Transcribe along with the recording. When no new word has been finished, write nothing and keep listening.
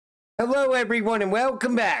Hello everyone and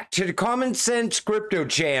welcome back to the Common Sense Crypto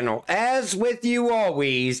channel. As with you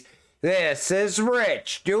always, this is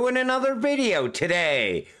Rich doing another video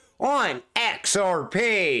today on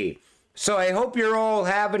XRP. So I hope you're all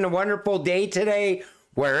having a wonderful day today.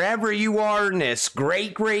 Wherever you are in this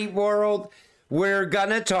great world, we're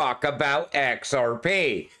gonna talk about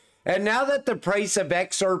XRP. And now that the price of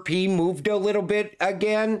XRP moved a little bit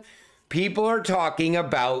again, people are talking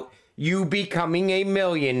about you becoming a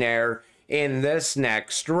millionaire in this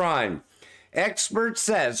next run. Expert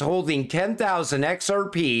says holding 10,000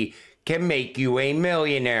 XRP can make you a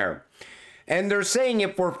millionaire. And they're saying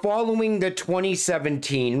if we're following the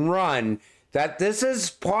 2017 run, that this is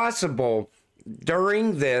possible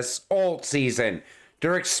during this alt season.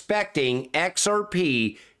 They're expecting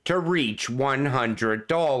XRP to reach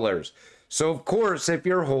 $100. So of course, if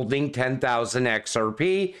you're holding 10,000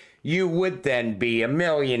 XRP, you would then be a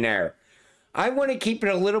millionaire. I want to keep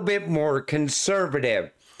it a little bit more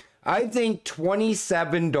conservative. I think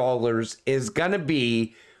 $27 is going to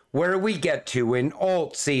be where we get to in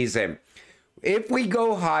alt season. If we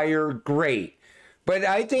go higher, great. But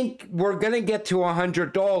I think we're going to get to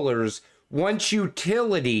 $100 once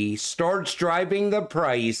utility starts driving the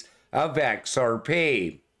price of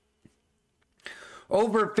XRP.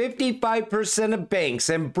 Over 55% of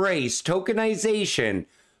banks embrace tokenization,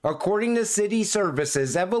 according to City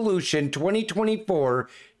Services Evolution 2024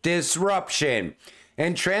 Disruption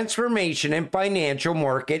and Transformation in Financial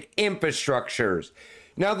Market Infrastructures.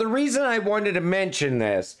 Now, the reason I wanted to mention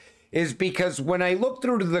this is because when I look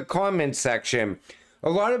through to the comment section, a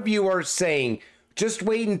lot of you are saying, just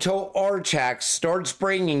wait until Archax starts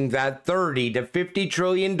bringing that $30 to $50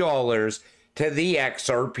 trillion to the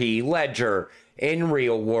XRP ledger in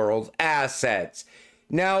real-world assets.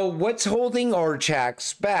 Now, what's holding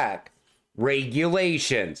Archax back?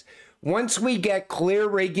 Regulations. Once we get clear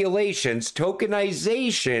regulations,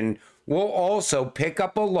 tokenization will also pick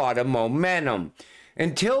up a lot of momentum.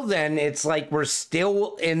 Until then, it's like we're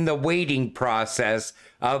still in the waiting process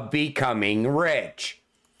of becoming rich.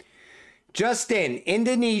 Just in,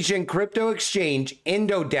 Indonesian crypto exchange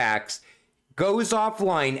Indodax goes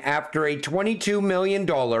offline after a $22 million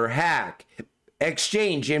hack.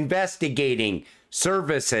 Exchange investigating.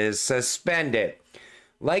 Services suspended.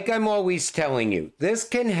 Like I'm always telling you, this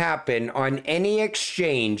can happen on any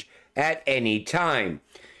exchange at any time.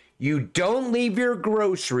 You don't leave your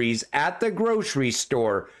groceries at the grocery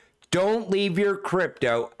store. Don't leave your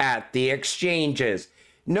crypto at the exchanges.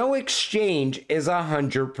 No exchange is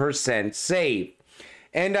 100% safe.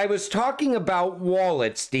 And I was talking about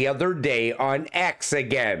wallets the other day on X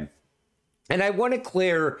again. And I want to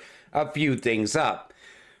clear a few things up.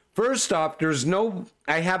 First off,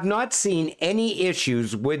 I have not seen any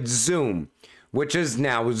issues with Zoom, which is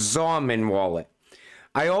now Zomin wallet.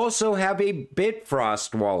 I also have a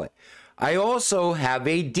Bitfrost wallet. I also have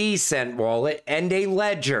a Decent wallet and a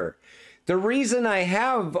Ledger. The reason I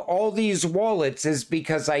have all these wallets is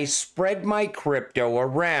because I spread my crypto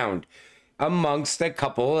around amongst a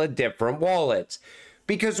couple of different wallets.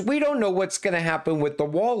 Because we don't know what's going to happen with the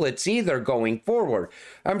wallets either going forward.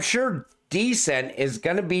 I'm sure Decent is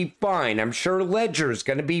going to be fine. I'm sure Ledger is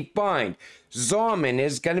going to be fine. Zomin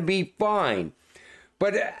is going to be fine.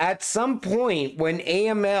 But at some point when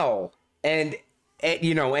AML and,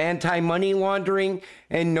 anti-money laundering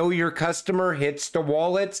and know your customer hits the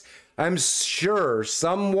wallets, I'm sure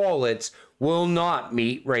some wallets will not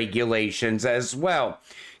meet regulations as well.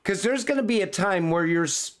 Because there's going to be a time where you're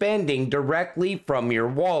spending directly from your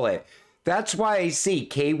wallet. That's why I see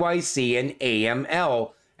KYC and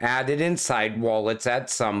AML added inside wallets at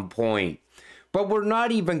some point. But we're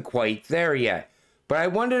not even quite there yet. But I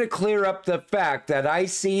wanted to clear up the fact that I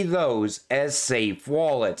see those as safe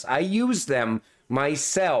wallets. I use them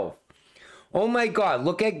myself. Oh my God,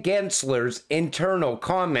 look at Gensler's internal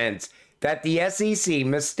comments that the SEC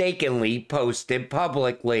mistakenly posted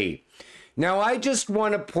publicly. Now I just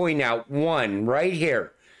want to point out one right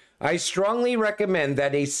here. I strongly recommend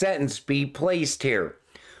that a sentence be placed here,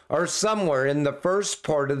 or somewhere in the first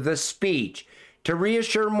part of the speech, to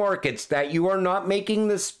reassure markets that you are not making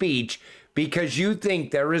the speech because you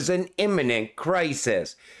think there is an imminent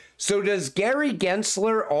crisis. So does Gary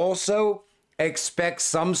Gensler also expect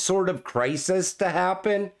some sort of crisis to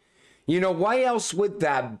happen? Why else would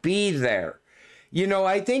that be there?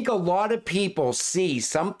 I think a lot of people see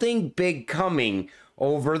something big coming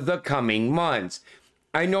over the coming months.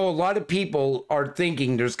 I know a lot of people are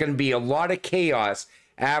thinking there's going to be a lot of chaos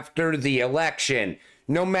after the election,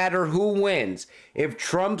 no matter who wins. If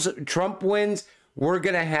Trump wins, we're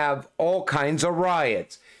going to have all kinds of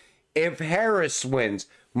riots. If Harris wins,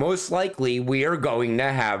 most likely we are going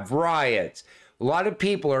to have riots. A lot of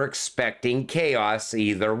people are expecting chaos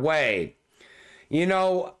either way. You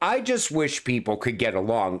know, I just wish people could get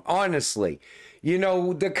along, honestly. You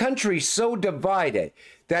know, the country's so divided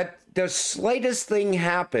that the slightest thing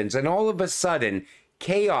happens and all of a sudden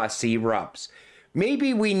chaos erupts.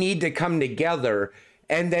 Maybe we need to come together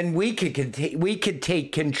and then we could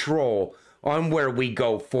take control on where we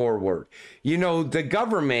go forward. You know, the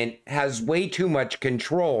government has way too much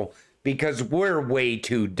control because we're way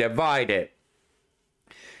too divided.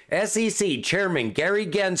 SEC Chairman Gary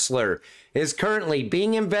Gensler is currently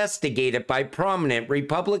being investigated by prominent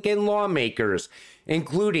Republican lawmakers,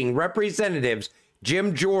 including Representatives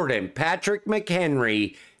Jim Jordan, Patrick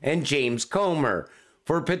McHenry, and James Comer,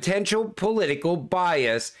 for potential political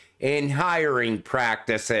bias in hiring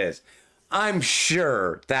practices. I'm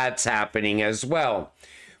sure that's happening as well.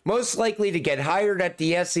 Most likely to get hired at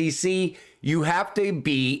the SEC, you have to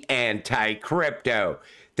be anti-crypto.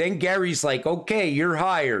 Then Gary's like, okay, you're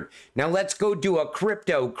hired. Now let's go do a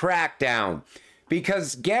crypto crackdown.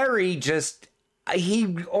 Because Gary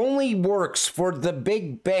he only works for the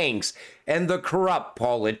big banks and the corrupt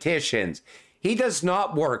politicians. He does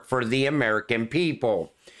not work for the American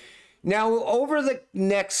people. Now, over the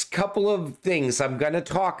next couple of things I'm going to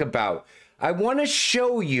talk about, I want to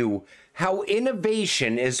show you how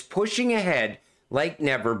innovation is pushing ahead like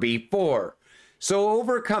never before. So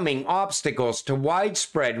overcoming obstacles to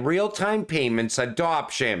widespread real-time payments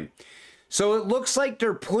adoption. So it looks like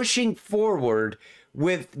they're pushing forward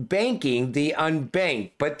with banking the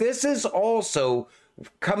unbanked, but this is also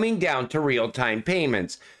coming down to real-time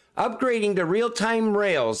payments. Upgrading to real-time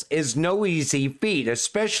rails is no easy feat,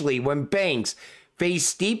 especially when banks face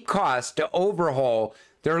steep costs to overhaul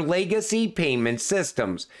their legacy payment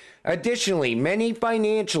systems. Additionally, many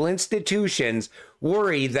financial institutions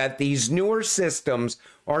worry that these newer systems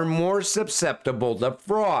are more susceptible to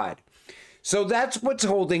fraud. So that's what's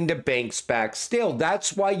holding the banks back still.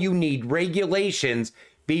 That's why you need regulations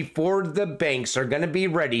before the banks are going to be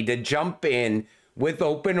ready to jump in with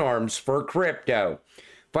open arms for crypto.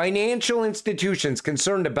 Financial institutions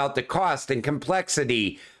concerned about the cost and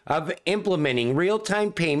complexity of implementing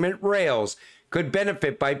real-time payment rails could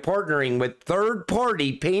benefit by partnering with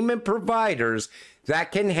third-party payment providers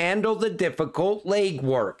that can handle the difficult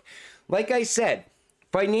legwork. Like I said,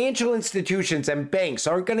 financial institutions and banks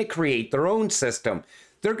aren't going to create their own system.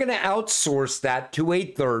 They're going to outsource that to a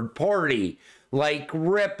third party, like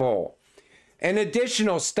Ripple. An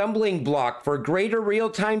additional stumbling block for greater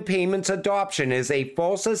real-time payments adoption is a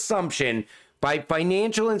false assumption by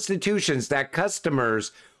financial institutions that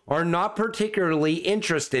customers are not particularly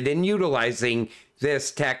interested in utilizing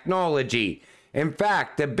this technology. In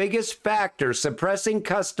fact, the biggest factor suppressing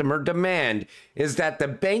customer demand is that the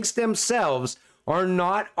banks themselves are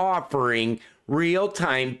not offering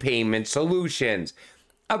real-time payment solutions.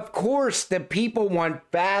 Of course, the people want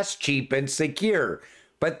fast, cheap, and secure,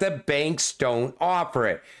 but the banks don't offer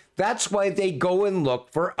it. That's why they go and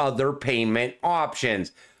look for other payment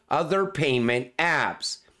options, other payment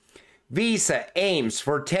apps. Visa aims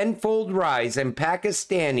for tenfold rise in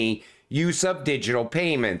Pakistani use of digital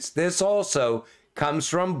payments. This also comes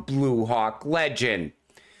from Blue Hawk Legend.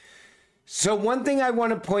 So one thing I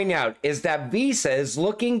want to point out is that Visa is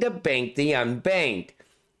looking to bank the unbanked.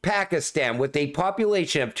 Pakistan, with a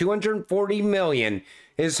population of 240 million,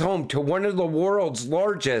 is home to one of the world's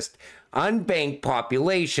largest unbanked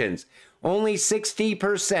populations. Only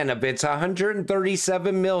 60% of its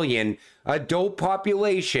 137 million adult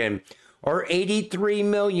population, or 83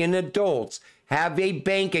 million adults, have a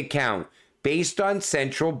bank account based on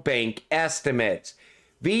central bank estimates.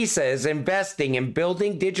 Visa is investing in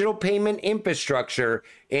building digital payment infrastructure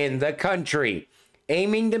in the country,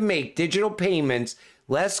 aiming to make digital payments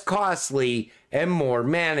less costly and more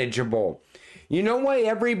manageable. You know why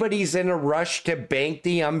everybody's in a rush to bank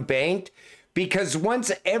the unbanked? Because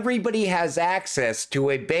once everybody has access to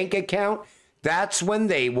a bank account, that's when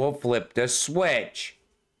they will flip the switch.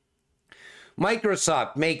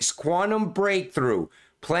 Microsoft makes quantum breakthrough,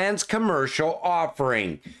 plans commercial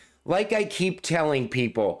offering. Like I keep telling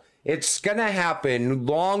people, it's going to happen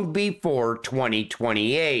long before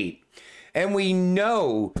 2028. And we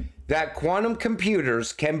know that quantum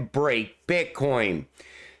computers can break Bitcoin.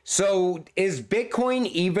 So is Bitcoin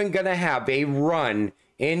even going to have a run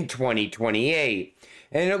in 2028?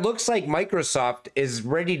 And it looks like Microsoft is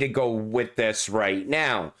ready to go with this right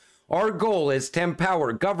now. Our goal is to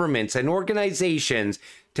empower governments and organizations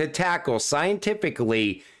to tackle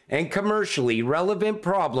scientifically and commercially relevant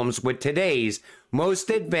problems with today's most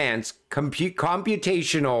advanced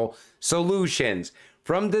computational solutions.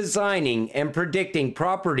 from designing and predicting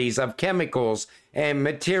properties of chemicals and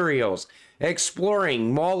materials,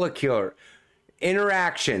 exploring molecular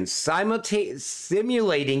interactions,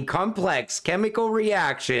 simulating complex chemical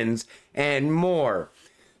reactions, and more.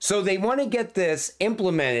 So they want to get this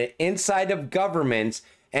implemented inside of governments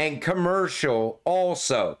and commercial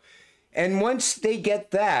also. And once they get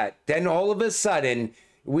that, then all of a sudden,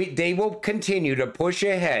 they will continue to push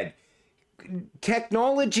ahead.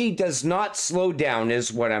 Technology does not slow down,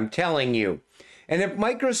 is what I'm telling you. And if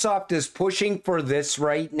Microsoft is pushing for this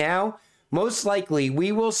right now, most likely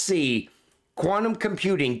we will see quantum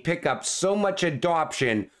computing pick up so much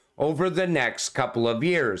adoption over the next couple of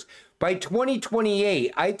years. By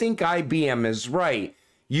 2028, I think IBM is right.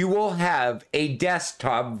 You will have a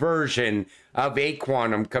desktop version of a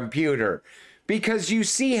quantum computer because you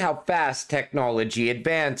see how fast technology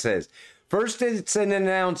advances. First, it's an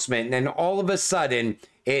announcement, and then all of a sudden,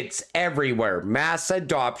 it's everywhere. Mass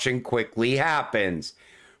adoption quickly happens.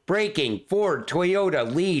 Breaking, Ford, Toyota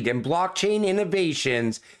lead in blockchain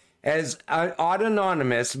innovations as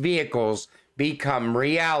autonomous vehicles become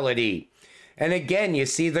reality. And again, you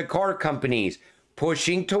see the car companies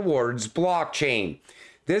pushing towards blockchain.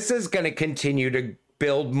 This is going to continue to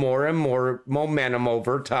build more and more momentum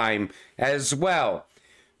over time as well.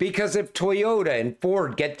 Because if Toyota and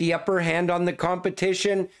Ford get the upper hand on the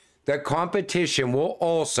competition will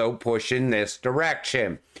also push in this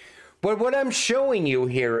direction. But what I'm showing you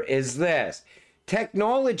here is this.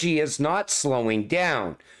 Technology is not slowing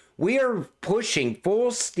down. We are pushing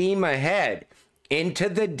full steam ahead into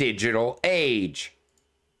the digital age.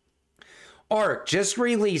 ARC just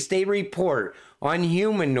released a report on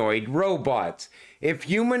humanoid robots. If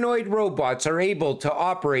humanoid robots are able to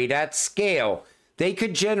operate at scale, they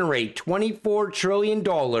could generate $24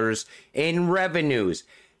 trillion in revenues.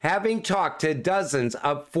 Having talked to dozens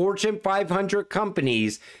of Fortune 500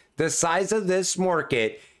 companies, the size of this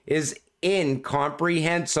market is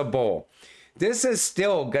incomprehensible. This is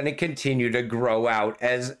still going to continue to grow out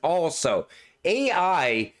as also.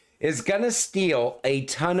 AI is going to steal a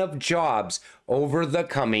ton of jobs over the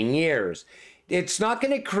coming years. It's not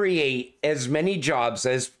going to create as many jobs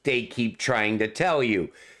as they keep trying to tell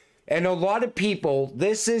you. And a lot of people,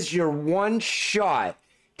 this is your one shot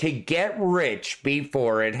to get rich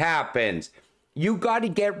before it happens. You got to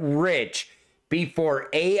get rich before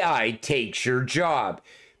AI takes your job.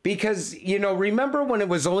 Because, you know, remember when it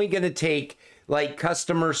was only going to take like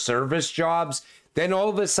customer service jobs? Then all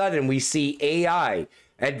of a sudden we see AI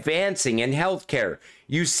advancing in healthcare.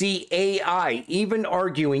 You see AI even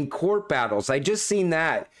arguing court battles. I just seen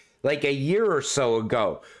that like a year or so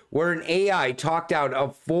ago, where an AI talked out a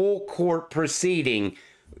full court proceeding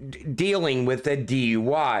dealing with a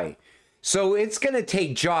DUI. So it's going to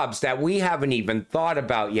take jobs that we haven't even thought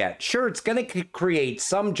about yet. Sure, it's going to create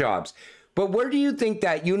some jobs, but where do you think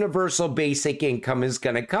that universal basic income is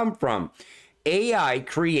going to come from? AI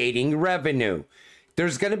creating revenue.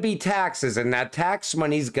 There's going to be taxes, and that tax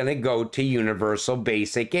money is going to go to universal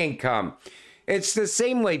basic income. It's the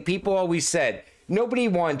same way people always said, nobody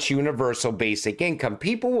wants universal basic income.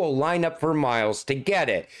 People will line up for miles to get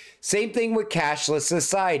it. Same thing with cashless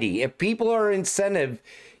society. If people are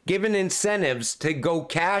given incentives to go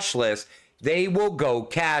cashless, they will go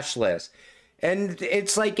cashless. And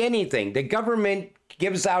it's like anything. The government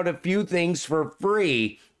gives out a few things for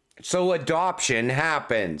free, so adoption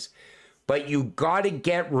happens. But you got to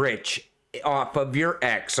get rich off of your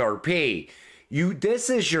XRP. This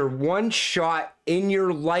is your one shot in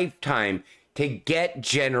your lifetime to get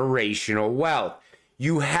generational wealth.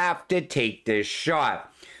 You have to take this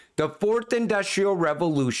shot. The fourth industrial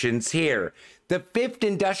revolution's here. The fifth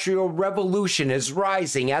industrial revolution is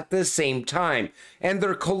rising at the same time, and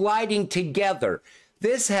they're colliding together.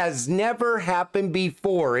 This has never happened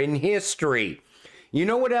before in history. You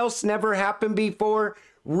know what else never happened before?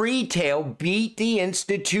 Retail beat the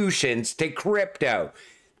institutions to crypto.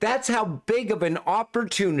 That's how big of an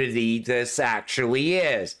opportunity this actually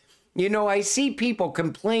is. You know, I see people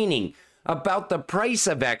complaining about the price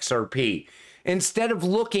of XRP instead of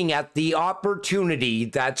looking at the opportunity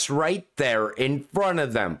that's right there in front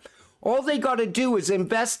of them. All they got to do is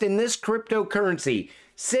invest in this cryptocurrency,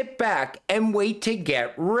 sit back and wait to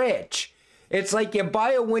get rich. It's like you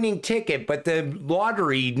buy a winning ticket, but the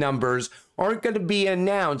lottery numbers aren't going to be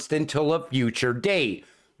announced until a future date.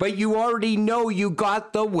 But you already know you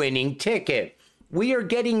got the winning ticket. We are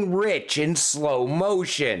getting rich in slow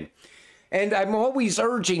motion. And I'm always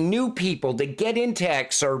urging new people to get into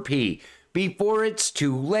XRP before it's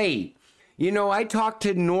too late. You know, I talk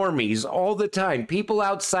to normies all the time, people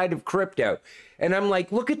outside of crypto, and I'm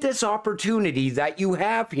like, look at this opportunity that you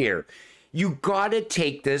have here. You got to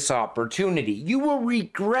take this opportunity. You will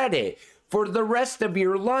regret it for the rest of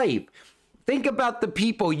your life. Think about the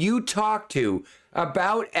people you talk to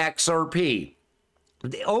about XRP.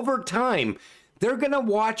 Over time, they're going to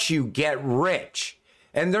watch you get rich.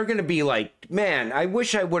 And they're going to be like, man, I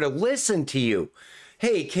wish I would have listened to you.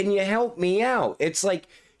 Hey, can you help me out? It's like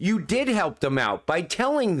you did help them out by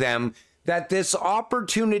telling them that this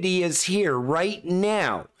opportunity is here right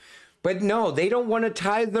now. But no, they don't want to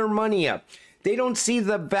tie their money up. They don't see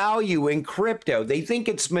the value in crypto. They think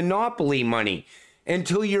it's monopoly money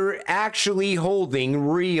until you're actually holding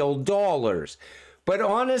real dollars. But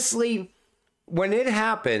honestly, when it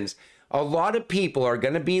happens, a lot of people are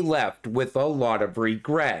going to be left with a lot of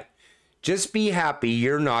regret. Just be happy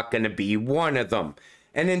you're not going to be one of them.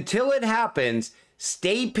 And until it happens,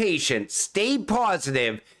 stay patient, stay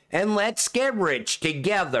positive, and let's get rich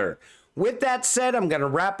together. With that said, I'm going to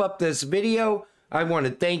wrap up this video. I want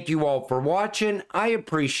to thank you all for watching. I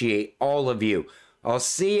appreciate all of you. I'll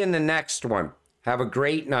see you in the next one. Have a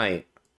great night.